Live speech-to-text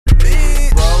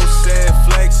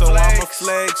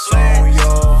flex on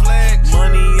y'all.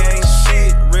 Money ain't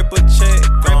shit, rip a check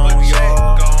on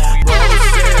y'all. Bro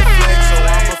said flex, so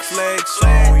I'ma flex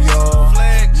on y'all.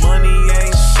 Money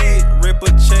ain't shit, rip a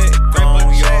check on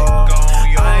y'all.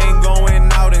 I ain't going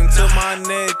out until my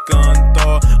neck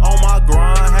unthawed. On my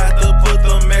grind, had to put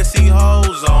the messy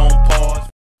hoes on pause.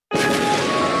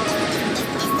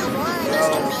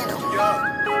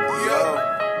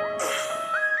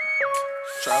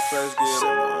 Trap flex,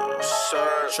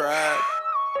 trap.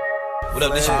 What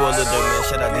up, this your boy Lil Dirt, man.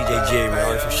 Shout out DJ Jerry, man.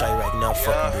 All this shit right now,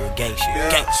 fucking doing gang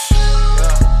shit. Gang shit.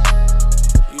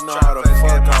 You know how the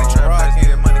fuck I'm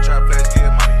rockin'. Money, trap flex, get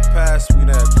money. Pass me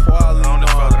that quality, no,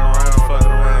 fucking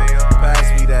around.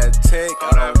 Pass me that tech, I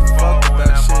don't fuck with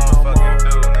that shit no more.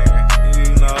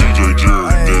 You know, DJ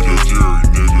Jerry,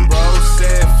 nigga. Bro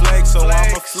said flex, so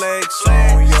I'ma flex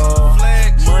on y'all.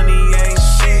 Money ain't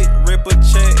shit, rip a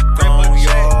check on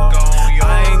y'all.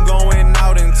 I ain't going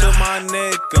out until my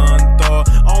neck unthawed.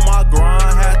 On my grind,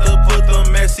 had to put the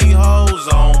messy hoes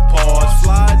on pause.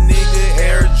 Fly nigga,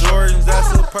 Air Jordans,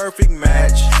 that's a perfect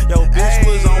match. Yo, bitch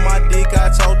was on my dick, I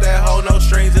told that hoe no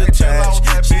strings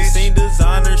attached. She seen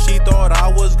designer, she thought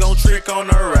I was gon' trick on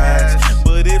her ass.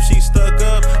 But if she stuck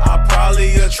up, I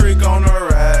probably a trick on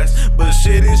her ass. But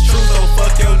shit is true, so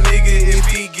fuck your nigga if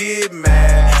he get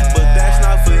mad. But that's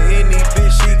not for any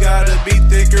bitch, she gotta be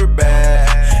thick or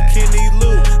bad. Kennie,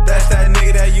 that's that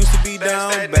nigga that used to be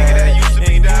down bad.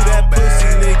 And you that pussy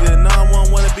nigga, nah,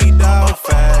 one wanna be down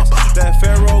fast. That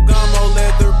Ferragamo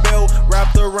leather belt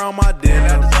wrapped around my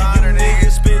dinner. You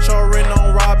niggas spent your rent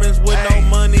on Robins with no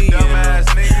money in them.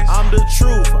 I'm the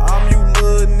truth, I'm you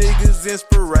little niggas'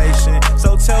 inspiration.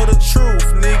 So tell the truth,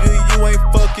 nigga, you ain't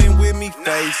fucking with me,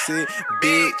 face it,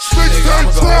 bitch. Nigga,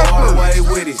 I'ma go all the way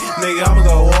with it. Nigga, I'ma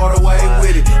go all the way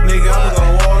with it. Nigga, I'ma go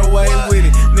all the way with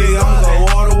it. Nigga, I'ma go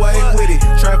all the way with it.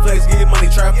 Trap flex, get money,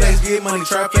 trap flex, get money,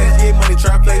 trap flex, get money,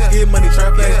 trap flex, get money,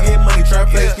 trap flex, get money, trap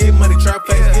flex, get money, trap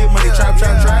flex, get money, trap,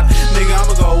 trap, trap. Nigga,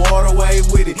 I'ma go all the way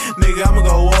with it. Nigga, I'ma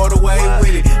go all the way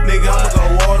with it. Nigga, I'ma go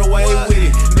all the way with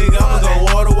it. Nigga, I'ma go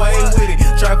all the way with it.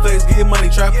 Trap flex, get money,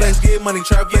 trap flex, get money,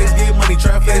 trap flex, get money,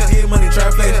 trap flex, get money,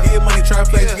 trap flex, get money, trap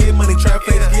flex, get money, trap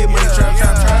flex, get money, trap,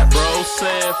 trap, trap. Bro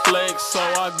said flex, so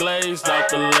I glazed out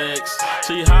the legs.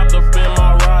 She hopped up in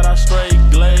my ride, I straight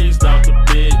glazed out the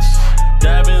bitch.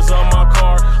 Dabbins on my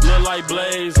car, look like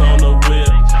Blaze on the whip.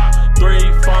 3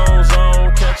 phones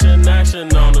on, catching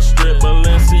action on the strip.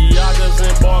 Balenciagas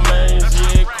and Balmains,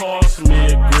 yeah, it cost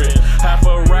me a grip. Half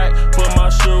a rack for my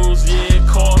shoes, yeah, it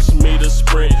cost me the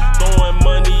sprint. Throwing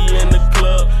money in the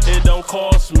club, it don't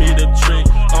cost me the trick.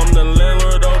 I'm the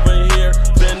landlord over here,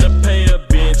 finna pay a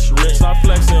bench rent. Stop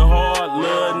flexing hard,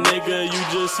 little nigga, you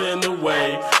just in the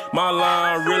way. My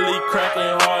line really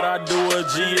cracking hard, I do a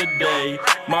G a day.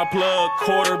 My plug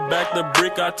quarterback the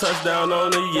brick, I touch down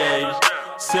on the yay.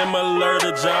 Similar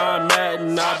to John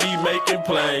Madden, I be making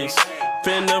plays.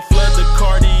 Finna flood the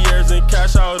Cartiers and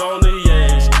cash out on the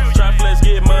yays. Trap flex,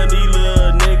 get money,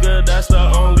 little nigga, that's the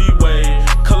only way.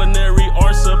 Culinary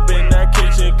arts up in that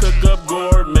kitchen, cook up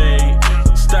gourmet.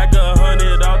 Stack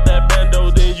 100 out that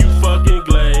bando, then you fucking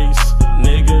glaze,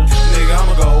 nigga. Nigga,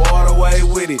 I'ma go all the way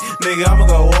with it. Nigga, I'ma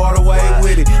go all the way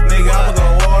with it. Nigga, I'ma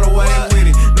go all the way with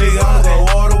it. Nigga, I'ma go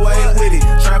all the way with it.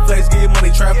 Trap flex, get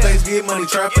money, trap flex, get money,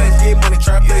 trap flex, get money,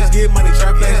 trap flex, get money,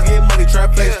 trap flex, get money,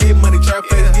 trap flex, get money, trap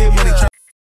flex, get money.